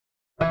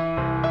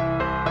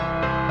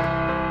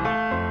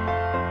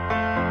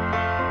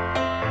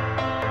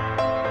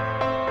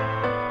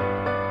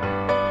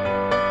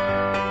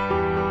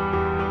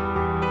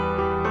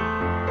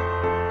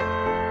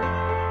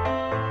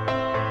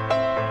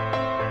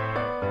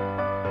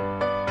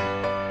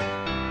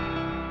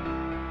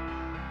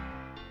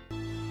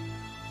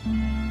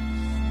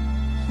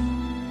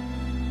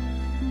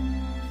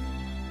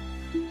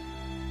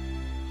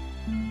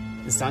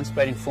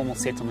Zandspruit informal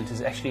settlement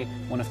is actually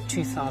one of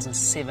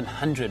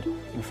 2,700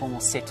 informal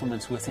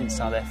settlements within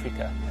South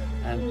Africa.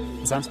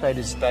 Zandspruit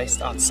is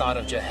based outside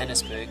of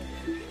Johannesburg,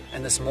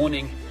 and this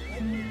morning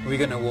we're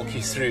going to walk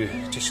you through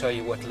to show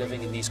you what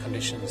living in these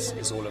conditions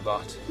is all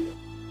about.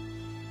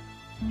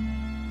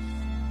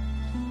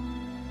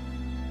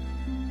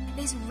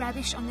 There's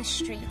rubbish on the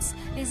streets,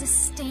 there's a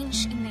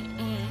stench in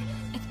the air,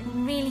 it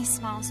really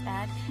smells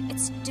bad,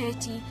 it's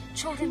dirty,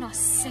 children are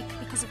sick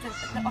because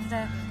of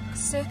the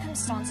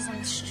circumstances on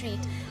the street.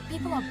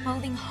 People are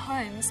building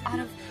homes out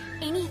of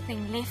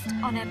anything left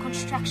on a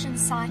construction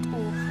site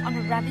or on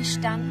a rubbish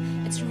dump.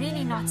 It's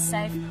really not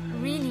safe,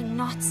 really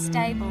not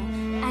stable,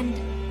 and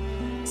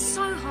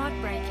so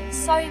heartbreaking,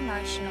 so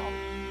emotional.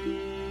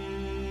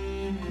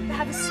 They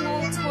have a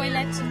small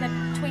toilet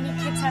that 20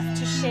 kids have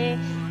to share.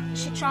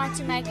 She tried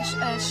to make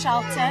a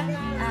shelter,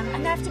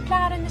 and they have to play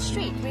out in the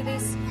street where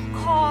there's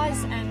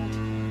cars and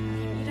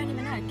you don't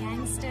even know,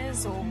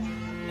 gangsters or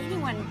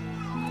anyone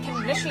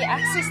can literally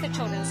access the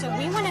children. So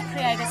we want to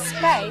create a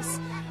space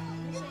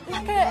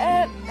like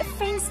a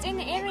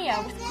fenced-in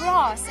area with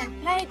grass and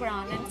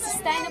playground and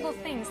sustainable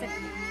things that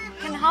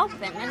can help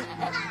them and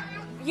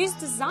use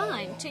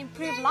design to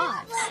improve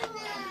lives.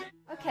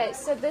 Okay,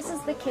 so this is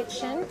the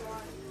kitchen.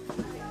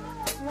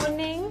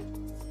 Morning.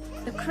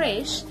 The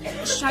creche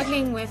is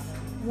struggling with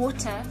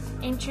water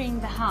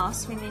entering the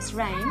house when there's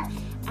rain,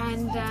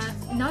 and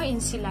no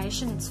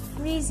insulation. It's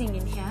freezing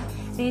in here.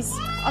 There's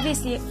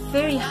obviously a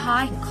very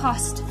high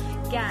cost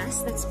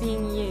gas that's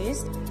being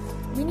used.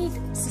 We need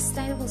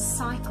sustainable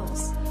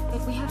cycles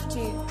that we have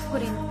to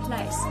put in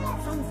place,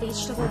 from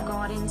vegetable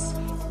gardens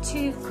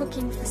to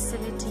cooking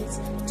facilities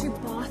to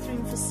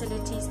bathroom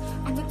facilities,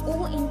 and that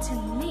all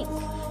interlink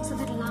so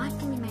that life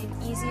can be made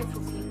easier for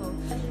people.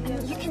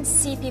 And you can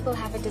see people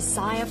have a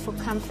desire for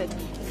comfort.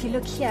 If you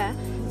look here,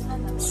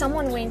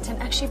 someone went and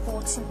actually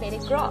bought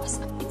synthetic grass.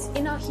 It's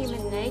in our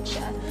human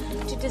nature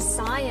to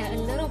desire a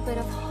little bit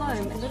of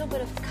home, a little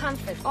bit of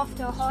comfort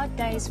after a hard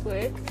day's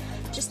work,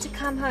 just to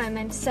come home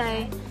and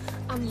say,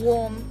 I'm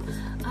warm,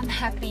 I'm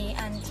happy,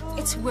 and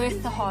it's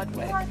worth the hard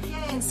work. You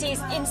can see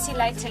it's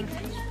insulated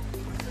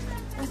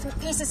with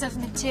pieces of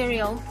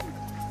material.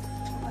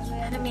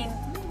 And I mean,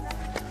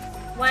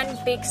 one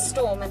big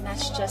storm and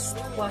that's just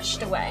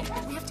washed away.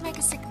 We have to make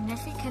a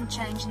significant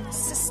change in the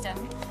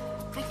system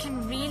that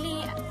can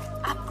really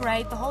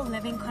upgrade the whole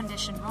living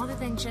condition, rather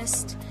than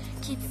just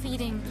keep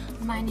feeding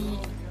money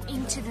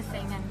into the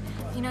thing and,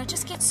 you know,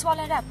 just get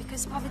swallowed up,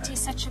 because poverty is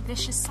such a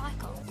vicious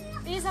cycle.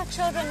 These are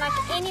children like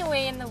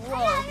anywhere in the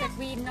world that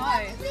we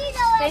know.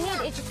 They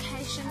need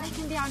education, they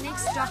can be our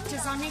next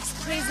doctors, our next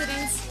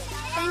presidents.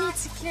 They need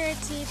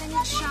security, they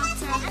need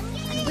shelter,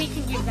 and we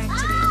can give that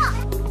to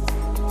them.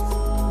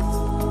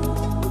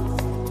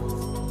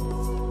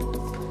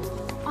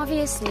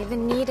 Obviously, the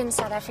need in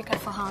South Africa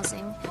for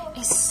housing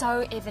is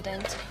so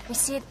evident. We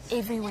see it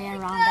everywhere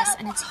around us,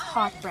 and it's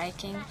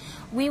heartbreaking.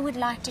 We would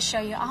like to show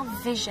you our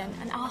vision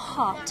and our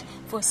heart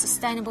for a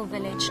sustainable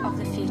village of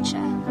the future.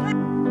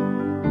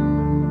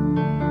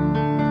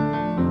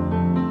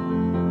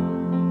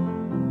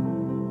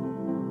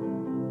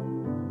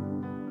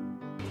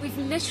 We've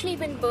literally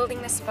been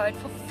building this boat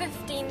for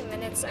 15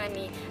 minutes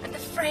only, and the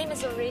frame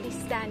is already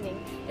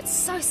standing. It's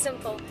so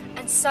simple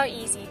and so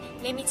easy.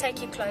 Let me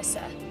take you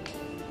closer.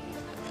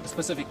 The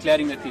specific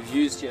cladding that we've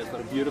used here has got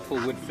a beautiful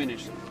wood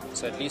finish,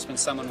 so at least when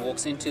someone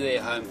walks into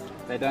their home,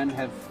 they don't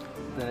have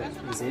the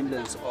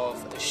resemblance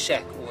of a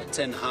shack or a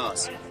tin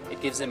house.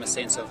 It gives them a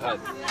sense of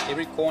hope.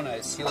 Every corner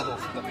is sealed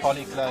off with a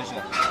poly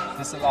closure.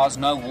 This allows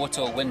no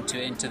water or wind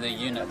to enter the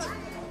unit.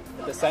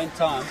 At the same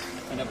time,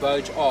 an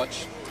abode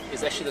arch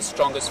is actually the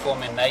strongest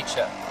form in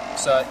nature,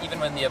 so even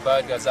when the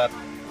abode goes up,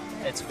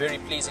 it's very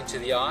pleasing to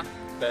the eye,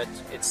 but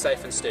it's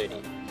safe and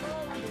sturdy.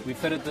 We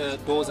fitted the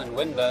doors and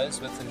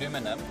windows with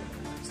aluminum,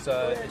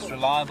 so it's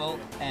reliable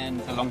and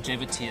the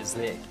longevity is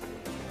there.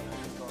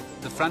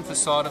 The front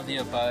facade of the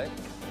abode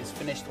is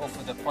finished off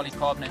with a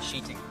polycarbonate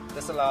sheeting.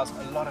 This allows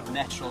a lot of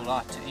natural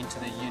light to enter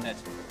the unit.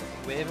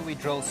 Wherever we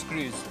drill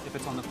screws, if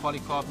it's on the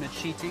polycarbonate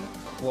sheeting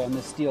or on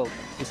the steel,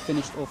 is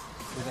finished off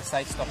with a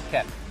safe stop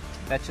cap.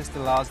 That just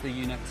allows the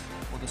unit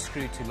or the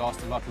screw to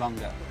last a lot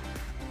longer.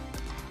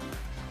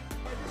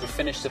 We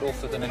finished it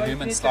off with an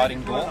aluminum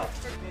sliding door.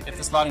 If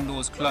the sliding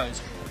door is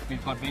closed,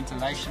 we've got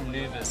ventilation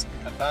louvers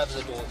above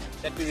the door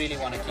that we really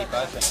want to keep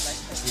open. We've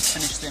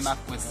finished them up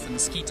with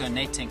mosquito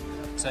netting,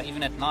 so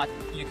even at night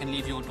you can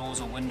leave your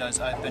doors or windows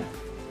open.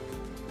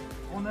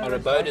 Our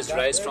abode is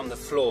raised from the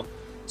floor,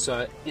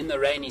 so in the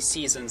rainy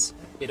seasons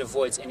it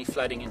avoids any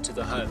flooding into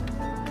the home.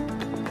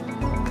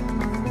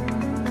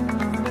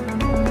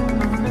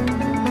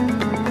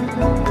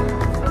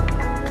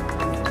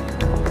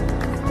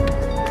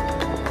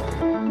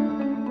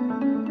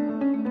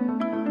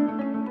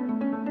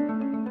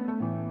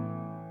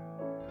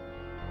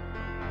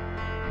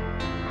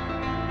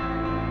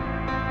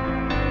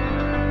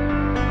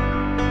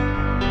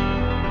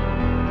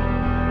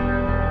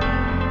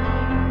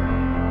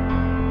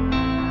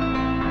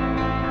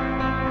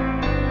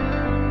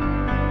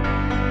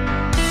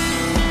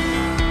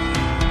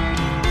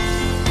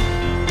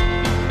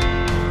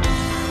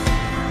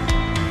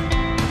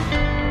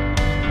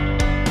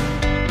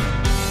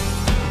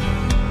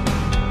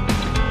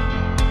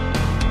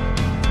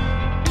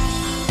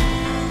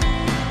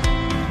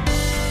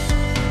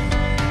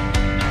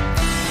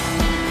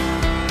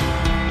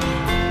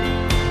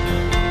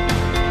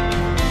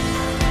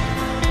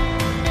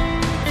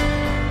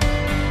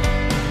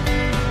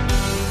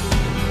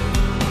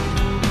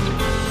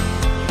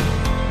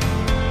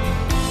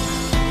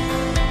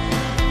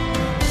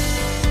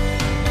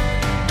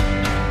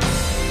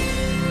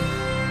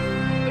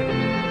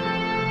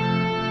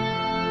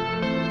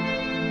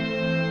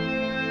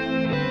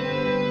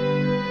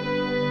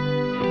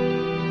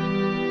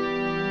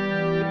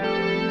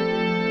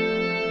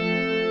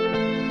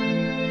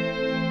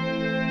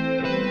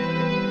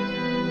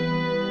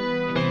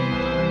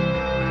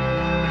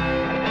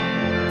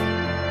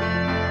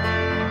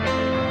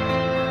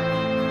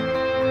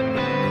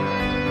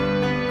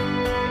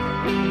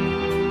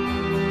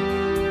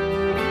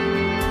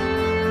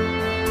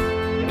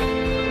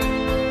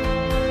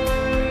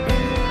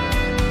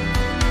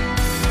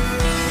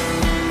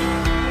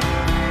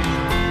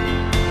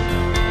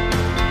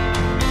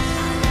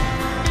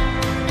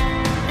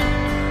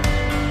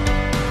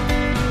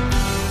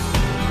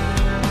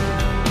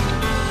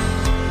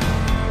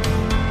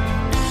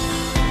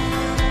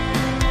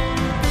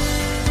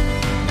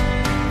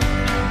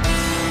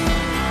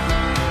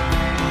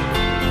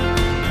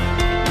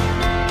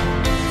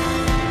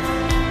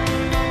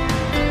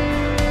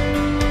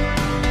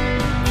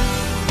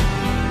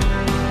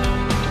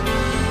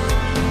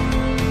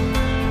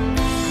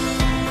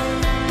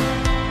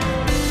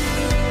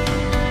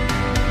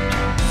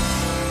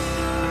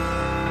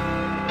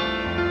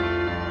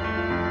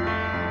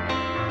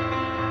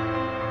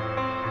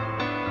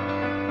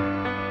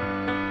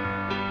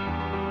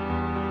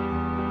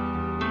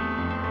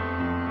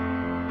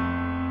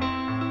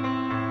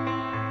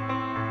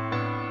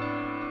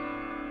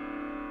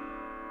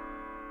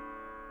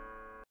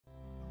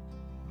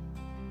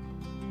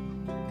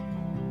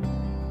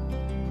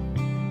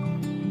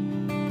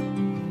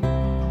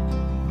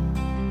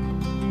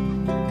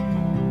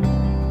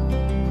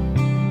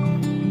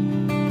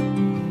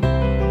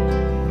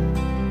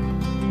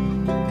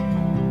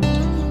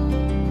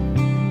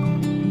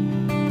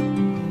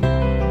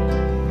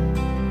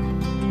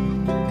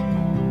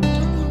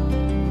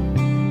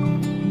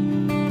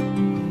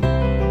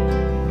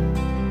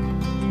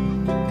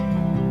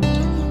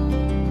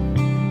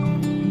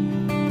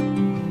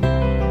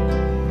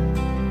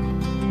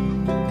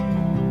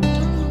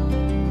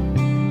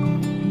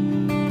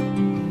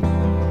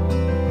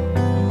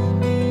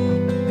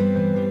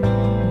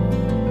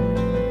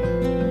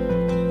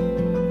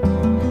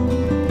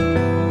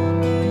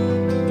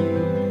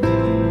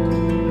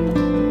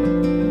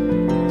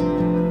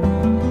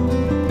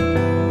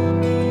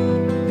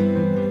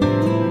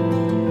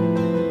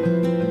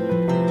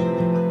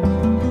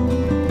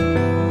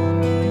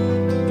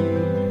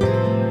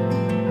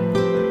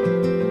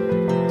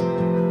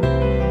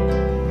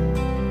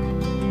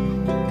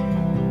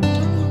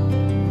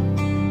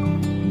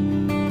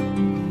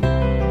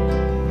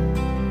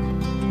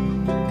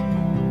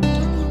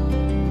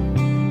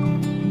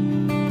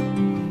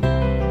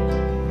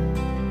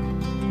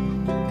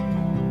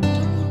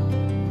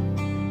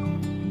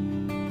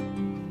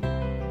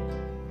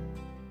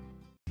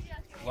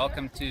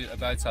 Welcome to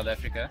Abod South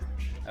Africa.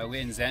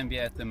 We're in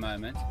Zambia at the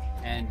moment,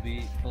 and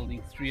we're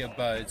building 3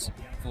 abodes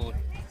for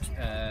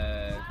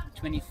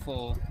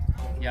 24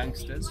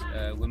 youngsters,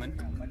 women,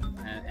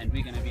 and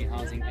we're going to be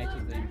housing 8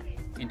 of them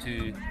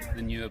into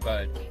the new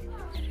abode.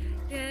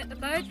 The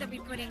abode that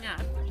we're putting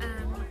up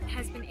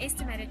has been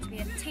estimated to be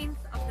 1/10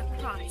 of the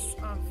price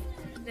of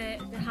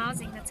the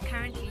housing that's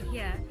currently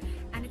here,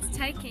 and it's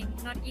taking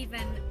not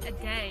even a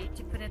day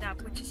to put it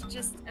up, which is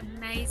just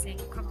amazing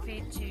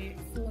compared to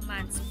 4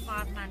 months or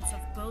 5 months of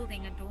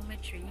building a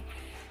dormitory.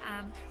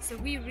 So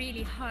we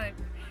really hope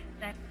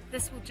that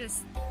this will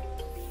just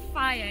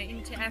fire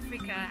into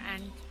Africa,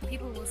 and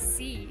people will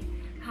see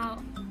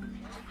how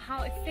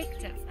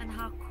effective and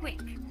how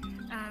quick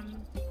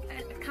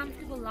a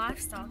comfortable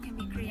lifestyle can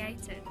be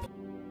created.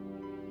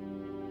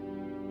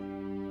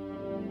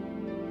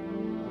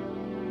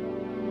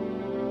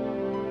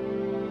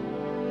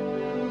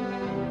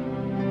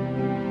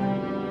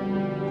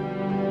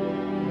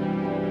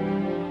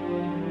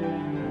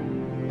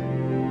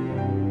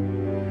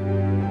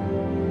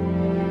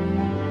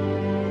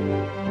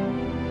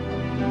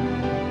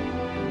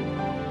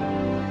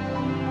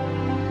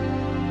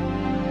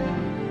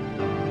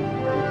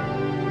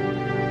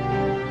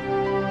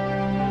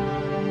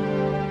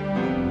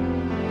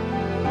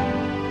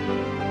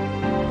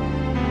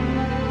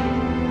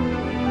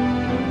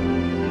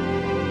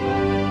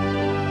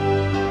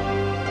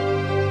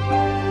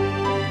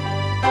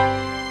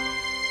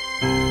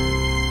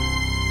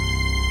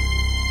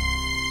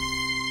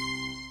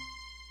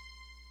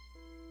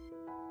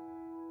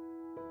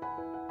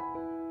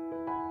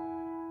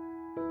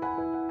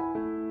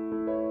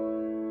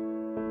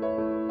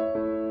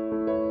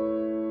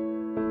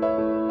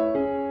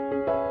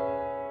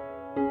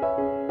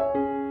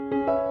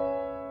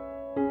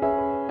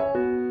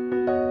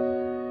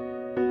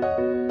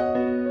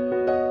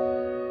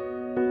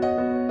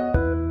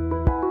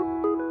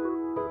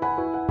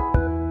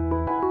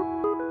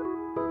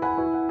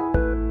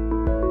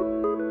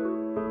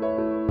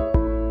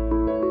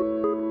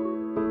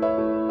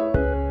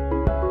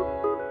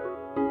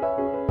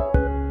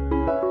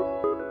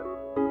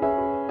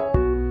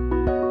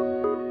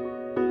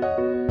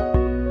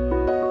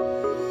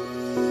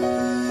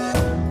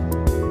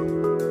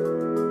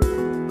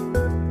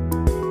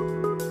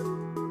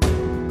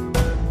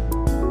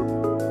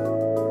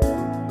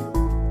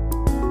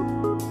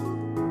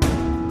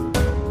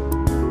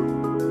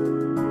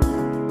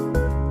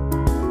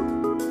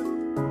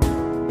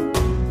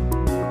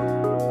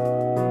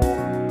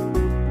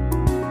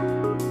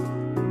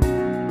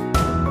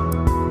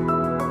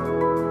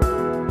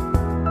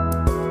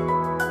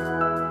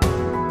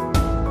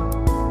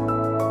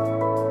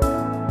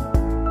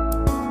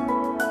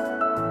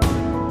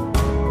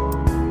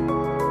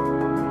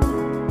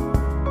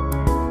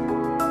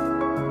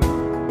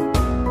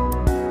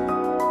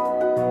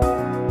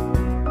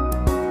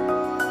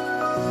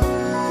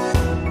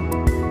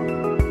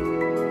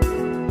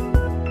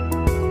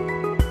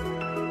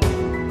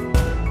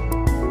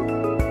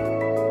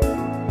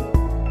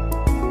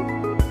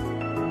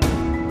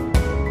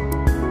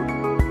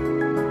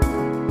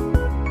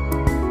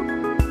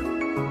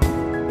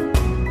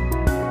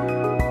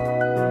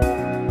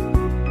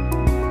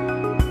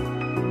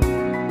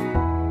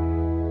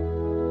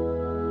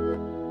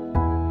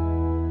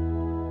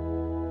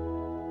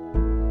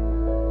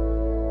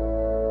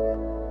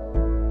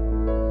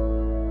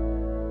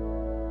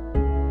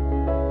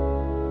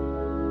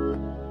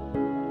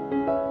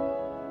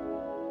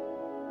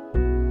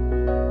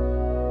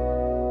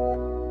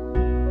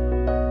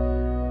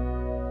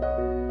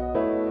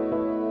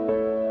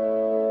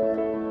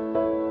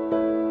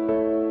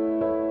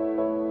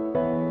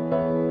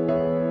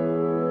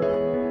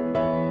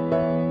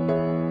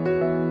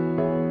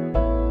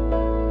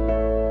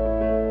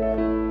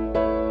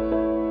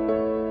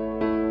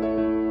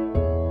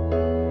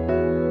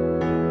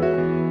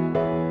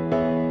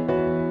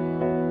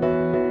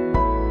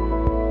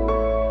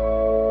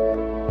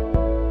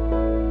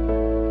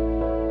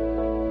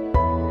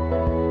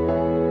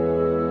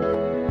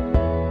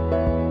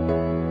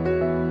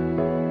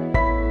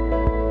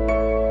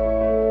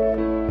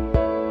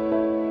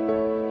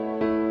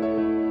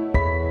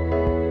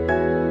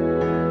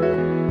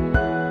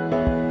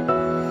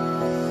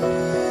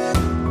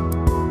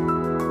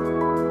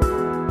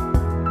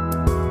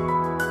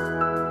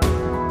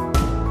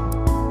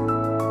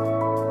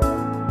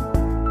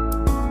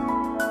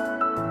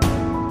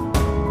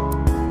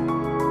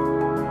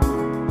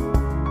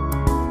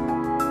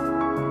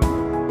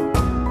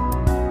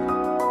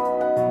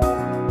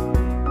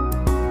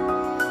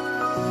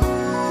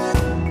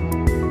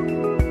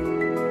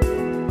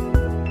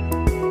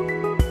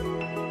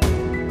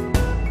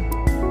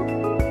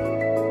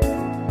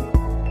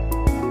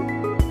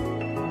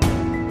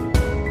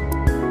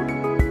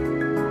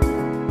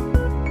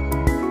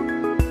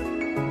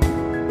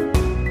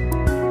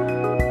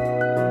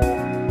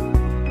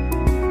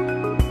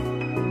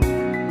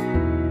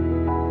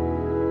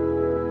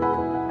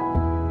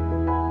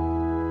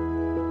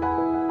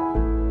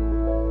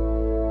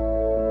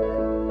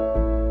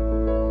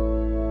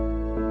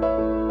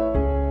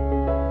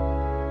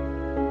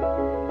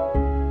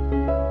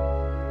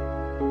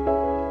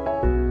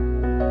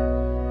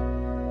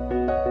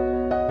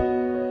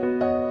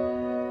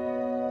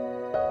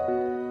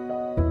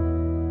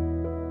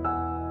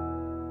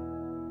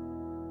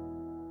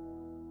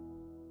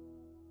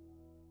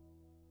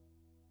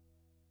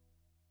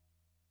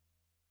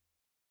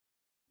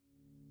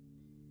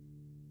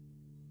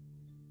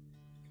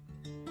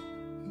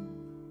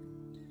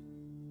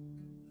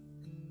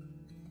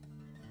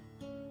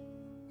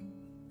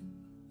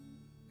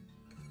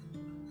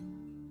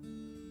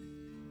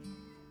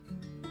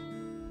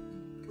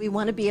 We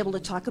want to be able to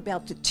talk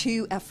about the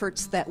two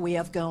efforts that we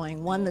have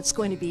going. One that's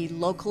going to be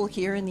local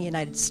here in the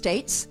United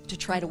States to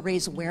try to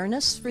raise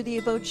awareness for the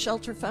Abod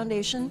Shelter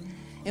Foundation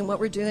and what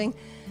we're doing.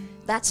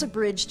 That's a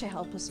bridge to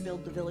help us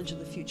build the village of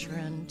the future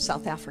in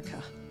South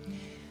Africa.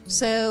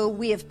 So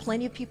we have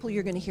plenty of people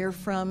you're going to hear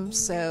from,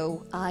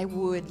 so I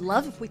would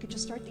love if we could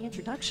just start the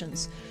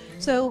introductions.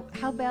 So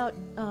how about,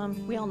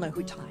 we all know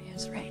who Ty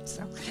is, right?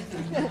 So,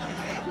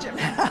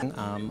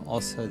 Jim.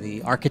 Also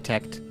the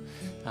architect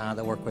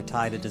that worked with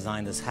Ty to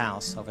design this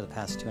house over the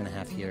past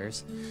 2.5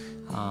 years.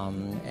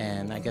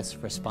 And I guess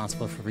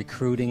responsible for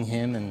recruiting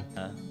him, and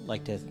I'd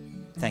like to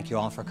thank you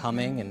all for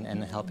coming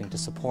and helping to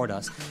support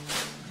us.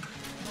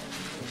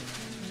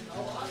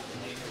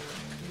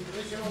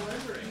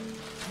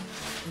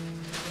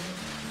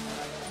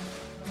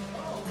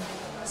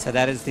 So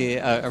that is the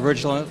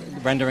original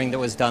rendering that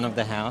was done of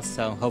the house,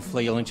 so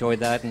hopefully you'll enjoy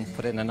that and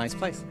put it in a nice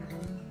place.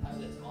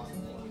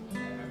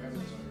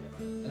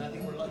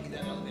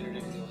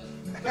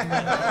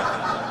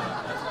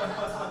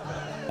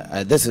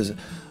 This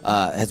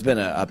has been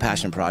a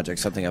passion project,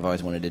 something I've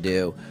always wanted to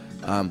do.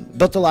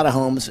 Built a lot of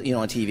homes, on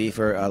TV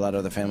for a lot of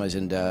other families,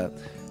 and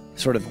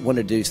sort of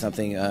wanted to do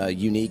something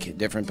unique,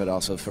 different, but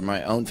also for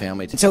my own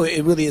family. And so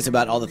it really is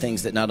about all the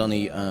things that not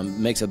only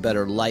makes a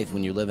better life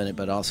when you live in it,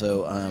 but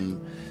also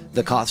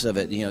the cost of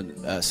it.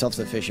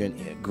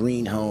 Self-sufficient,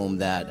 green home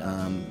that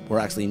we're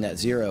actually net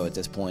zero at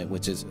this point,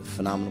 which is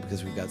phenomenal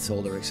because we've got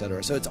solar,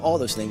 etc. So it's all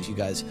those things, you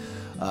guys.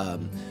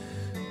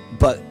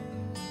 But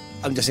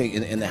I'm just saying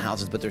in the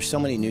houses, but there's so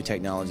many new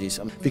technologies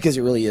because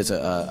it really is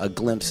a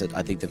glimpse at,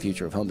 I think, the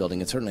future of home building,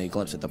 and certainly a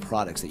glimpse at the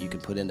products that you can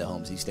put into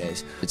homes these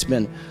days. It's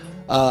been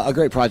a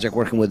great project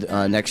working with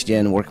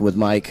NextGen, working with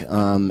Mike,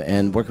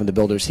 and working with the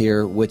builders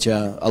here, which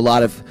a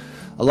lot of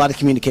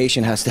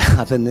communication has to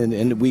happen,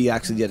 and we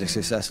actually did it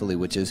successfully,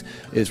 which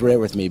is rare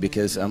with me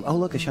because oh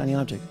look, a shiny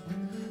object.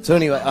 So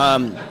anyway,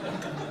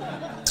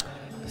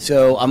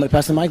 so I'm going to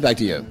pass the mic back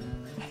to you.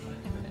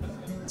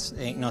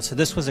 So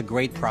this was a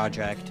great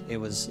project. It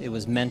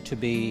was meant to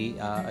be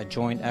a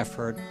joint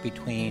effort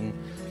between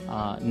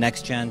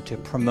NextGen to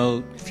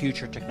promote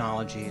future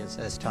technology,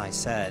 as Ty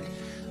said.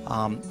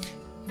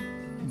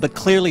 But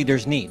clearly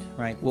there's need,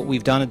 right? What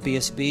we've done at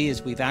BSB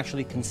is we've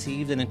actually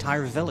conceived an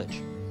entire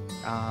village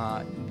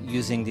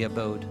using the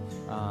Abod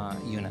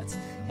units.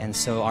 And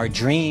so our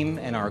dream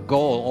and our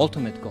goal,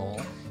 ultimate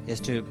goal, is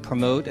to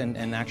promote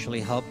and actually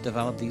help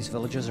develop these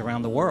villages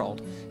around the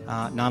world,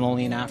 not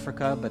only in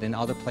Africa, but in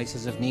other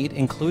places of need,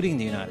 including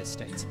the United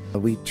States.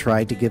 We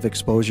tried to give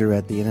exposure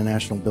at the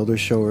International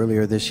Builders Show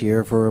earlier this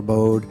year for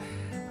Abod,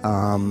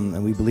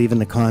 and we believe in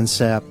the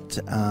concept.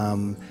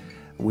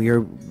 We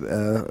are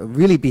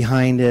really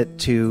behind it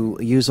to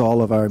use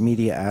all of our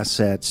media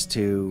assets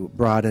to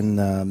broaden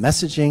the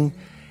messaging,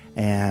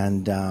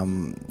 and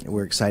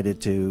we're excited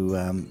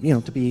to,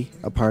 to be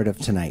a part of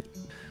tonight.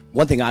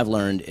 One thing I've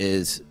learned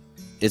is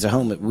a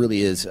home that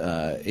really is,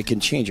 it can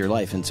change your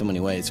life in so many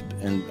ways,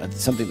 and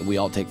it's something that we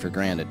all take for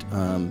granted.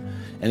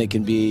 And it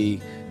can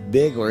be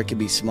big or it can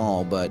be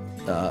small, but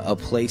a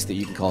place that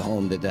you can call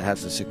home that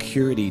has the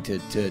security to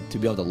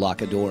be able to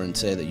lock a door and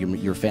say that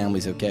your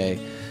family's okay,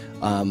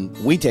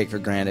 we take for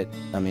granted,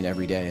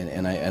 every day.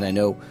 And I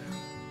know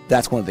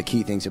that's one of the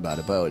key things about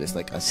Abod. It's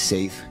like a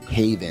safe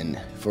haven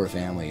for a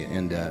family,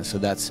 and so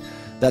that's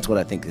what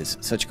I think is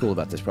such cool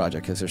about this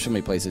project, because there's so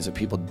many places that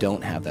people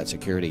don't have that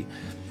security.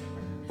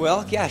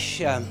 Well,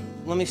 gosh,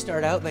 let me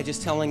start out by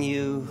just telling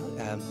you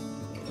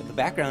the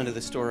background of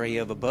the story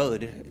of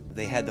Abod.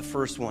 They had the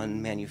first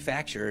one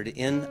manufactured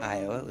in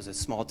Iowa. It was a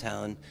small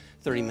town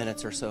 30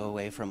 minutes or so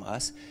away from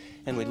us.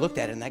 And we looked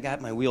at it, and that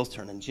got my wheels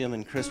turning. Jim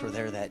and Chris were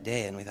there that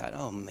day, and we thought,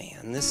 oh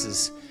man, this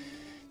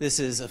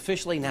is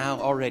officially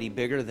now already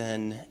bigger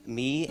than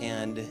me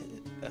and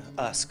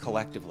us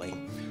collectively.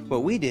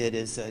 What we did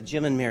is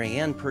Jim and Mary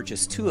Ann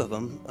purchased 2 of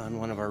them on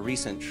one of our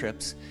recent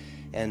trips,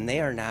 and they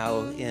are now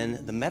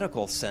in the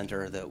medical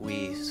center that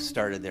we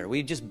started there.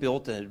 We just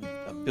built a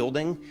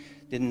building,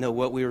 didn't know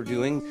what we were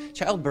doing.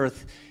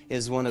 Childbirth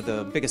is one of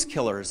the biggest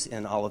killers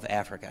in all of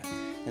Africa,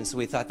 and so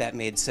we thought that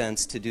made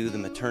sense to do the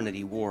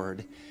maternity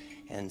ward.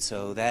 And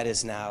so that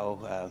is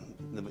now,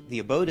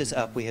 the Abod is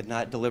up. We have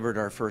not delivered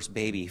our first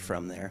baby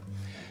from there,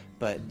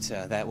 but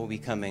that will be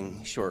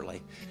coming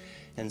shortly.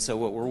 And so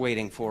what we're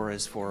waiting for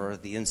is for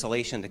the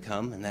insulation to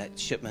come, and that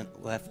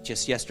shipment left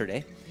just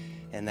yesterday,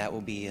 and that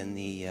will be in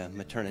the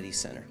maternity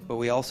center. But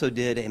we also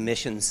did a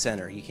mission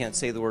center. You can't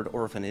say the word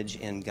orphanage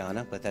in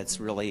Ghana, but that's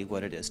really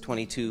what it is.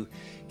 22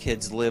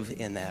 kids live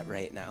in that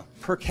right now.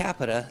 Per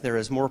capita, there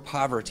is more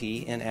poverty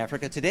in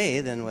Africa today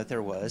than what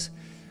there was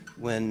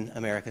when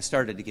America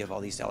started to give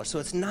all these dollars. So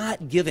it's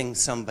not giving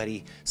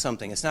somebody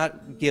something. It's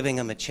not giving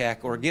them a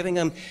check or giving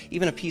them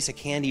even a piece of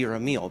candy or a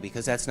meal,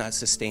 because that's not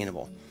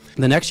sustainable.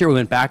 The next year we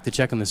went back to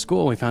check on the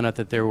school, and we found out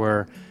that there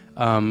were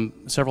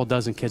several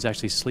dozen kids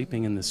actually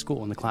sleeping in the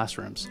school, in the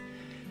classrooms.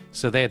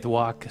 So they had to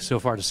walk so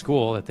far to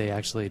school that they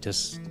actually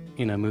just,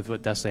 moved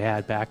what dust they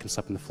had back and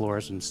slept on the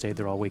floors and stayed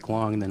there all week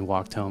long, and then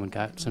walked home and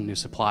got some new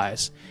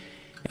supplies.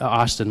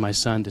 Austin, my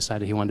son,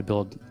 decided he wanted to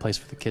build a place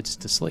for the kids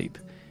to sleep.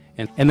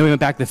 And then we went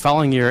back the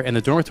following year, and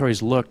the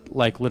dormitories looked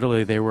like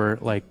literally they were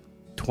like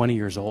 20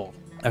 years old.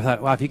 I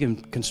thought, wow, if you can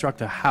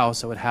construct a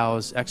house that would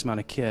house X amount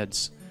of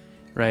kids,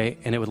 right,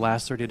 and it would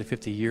last 30 to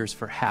 50 years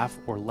for half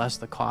or less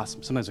the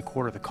cost, sometimes a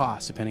quarter of the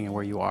cost, depending on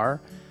where you are,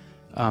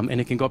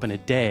 and it can go up in a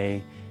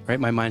day, right,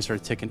 my mind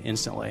started ticking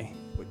instantly.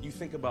 But you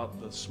think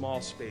about the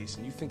small space,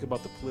 and you think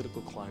about the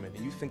political climate,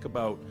 and you think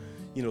about,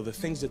 you know, the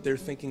things that they're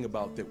thinking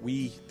about that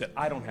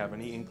I don't have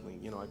any inkling.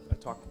 You know, I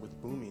talked with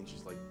Boomy, and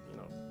she's like, you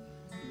know,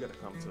 you got to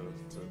come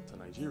to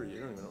Nigeria.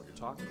 You don't even know what you're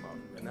talking about,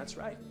 and that's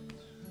right.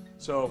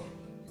 So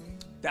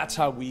that's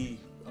how we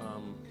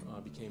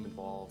became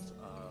involved,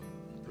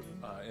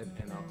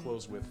 and I'll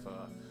close with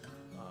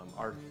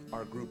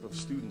our group of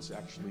students.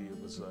 Actually,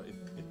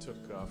 it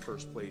took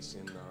first place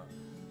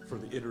for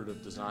the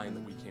iterative design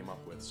that we came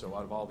up with. So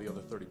out of all the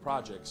other 30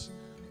 projects,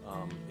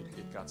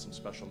 it got some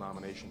special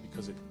nomination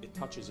because it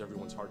touches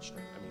everyone's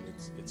heartstring. I mean,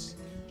 it's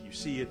you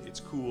see it, it's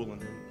cool,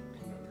 and then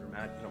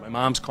my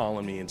mom's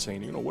calling me and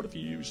saying, you know, what if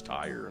you use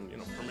tire and, you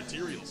know, for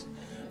materials?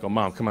 I go,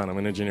 Mom, come on, I'm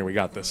an engineer, we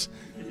got this.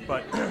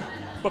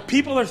 But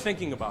people are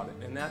thinking about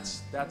it, and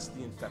that's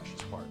the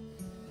infectious part.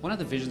 One of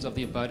the visions of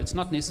the abode, it's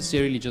not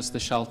necessarily just the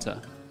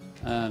shelter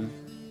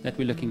that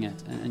we're looking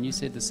at, and you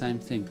said the same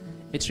thing.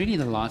 It's really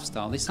the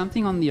lifestyle. There's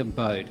something on the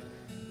abode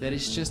that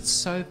is just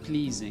so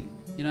pleasing.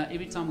 You know,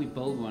 every time we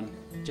build one,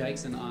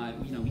 Jakes and I,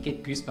 you know, we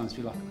get goosebumps.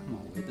 We're like, come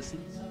on, this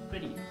thing is so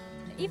pretty.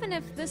 Even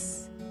if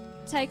this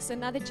takes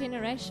another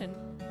generation,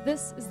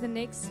 this is the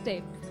next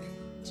step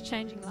to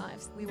changing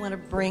lives. We want to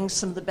bring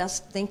some of the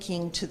best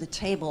thinking to the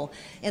table,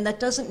 and that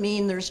doesn't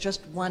mean there's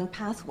just one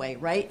pathway,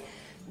 right?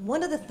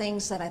 One of the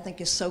things that I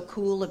think is so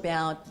cool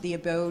about the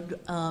abode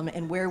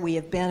and where we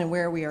have been and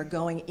where we are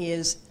going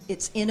is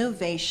it's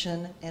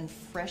innovation and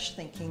fresh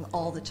thinking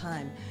all the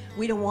time.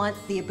 We don't want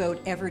the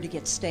abode ever to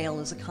get stale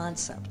as a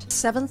concept.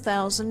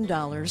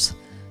 $7,000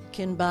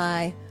 can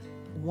buy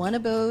one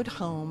abode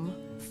home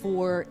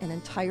for an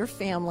entire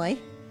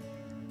family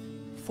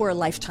for a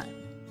lifetime.